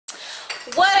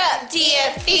What up,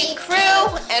 DFE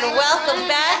crew, and welcome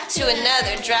back to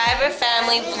another Driver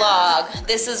Family Vlog.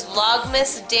 This is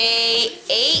Vlogmas Day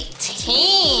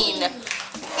 18. That's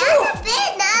a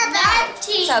big number.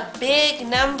 It's a big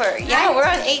number. Yeah, we're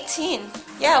on 18.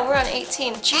 Yeah, we're on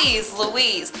 18. Jeez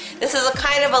Louise. This is a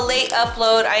kind of a late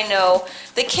upload, I know.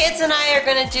 The kids and I are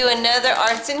going to do another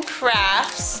arts and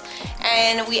crafts.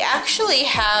 And we actually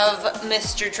have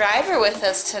Mr. Driver with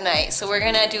us tonight. So we're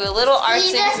going to do a little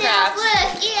arts and crafts.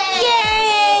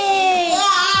 Yay!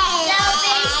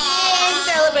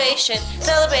 Celebration,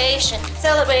 celebration,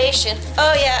 celebration.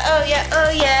 Oh yeah, oh yeah,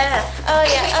 oh yeah, oh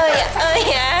yeah, oh yeah, oh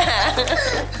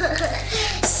yeah.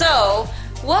 So,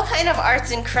 what kind of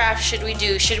arts and crafts should we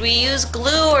do? Should we use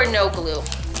glue or no glue?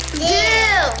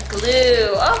 Glue.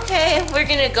 Glue. Okay, we're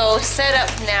gonna go set up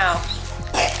now.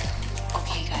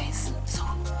 Okay, guys. So,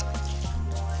 let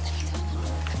me tell you.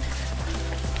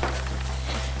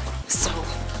 So,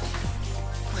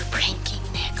 we're pranking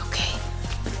Nick. Okay.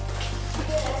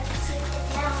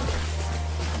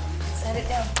 Set it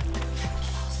down.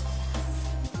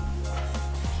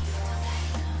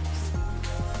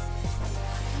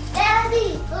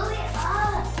 Daddy, pull it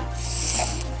up.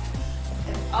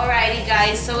 Alrighty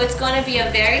guys, so it's going to be a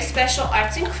very special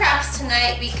arts and crafts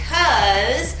tonight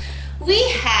because we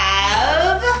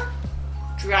have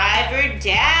Driver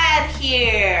Dad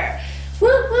here. Woo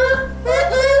woo woo woo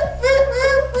woo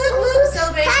woo woo woo.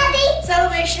 Celebration. Daddy.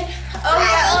 Celebration. Oh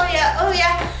yeah, oh yeah, oh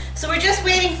yeah. So we're just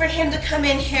waiting for him to come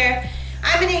in here.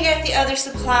 I'm gonna get the other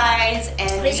supplies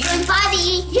and We're going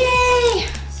potty. yay!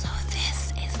 So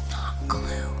this is not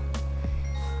glue.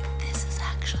 This is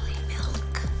actually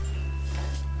milk.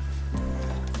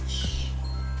 Shh.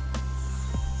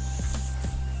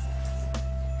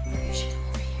 You should come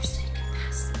over here so you can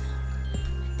pass the milk.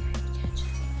 Right there, you catch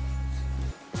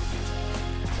it.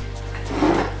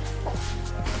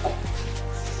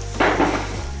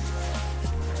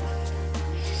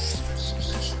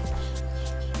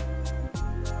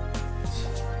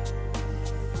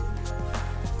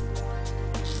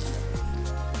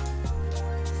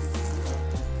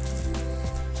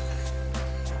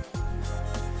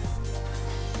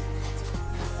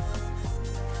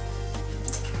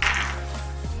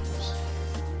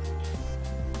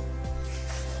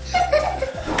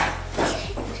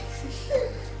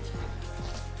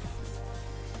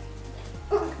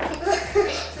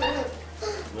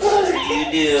 What are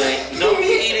you doing? Don't be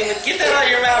eating it. Get that out of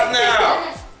your mouth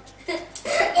now.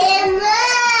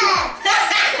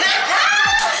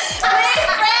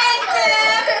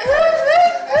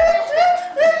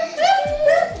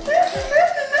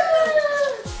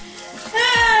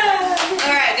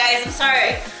 Alright guys, I'm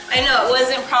sorry. I know it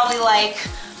wasn't probably like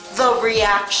the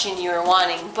reaction you were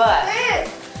wanting, but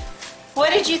what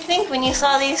did you think when you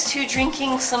saw these two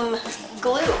drinking some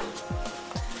glue?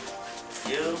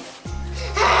 You?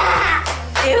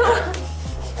 Ew.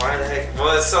 Why the heck?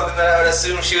 Well, it's something that I would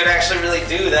assume she would actually really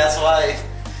do. That's why.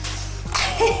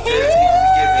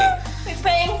 We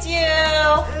pranked you.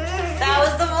 That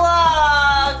was the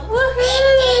vlog.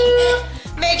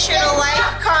 Woohoo! Make sure to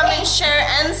like, comment, share,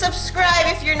 and subscribe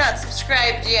if you're not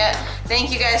subscribed yet.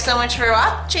 Thank you guys so much for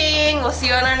watching. We'll see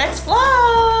you on our next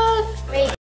vlog.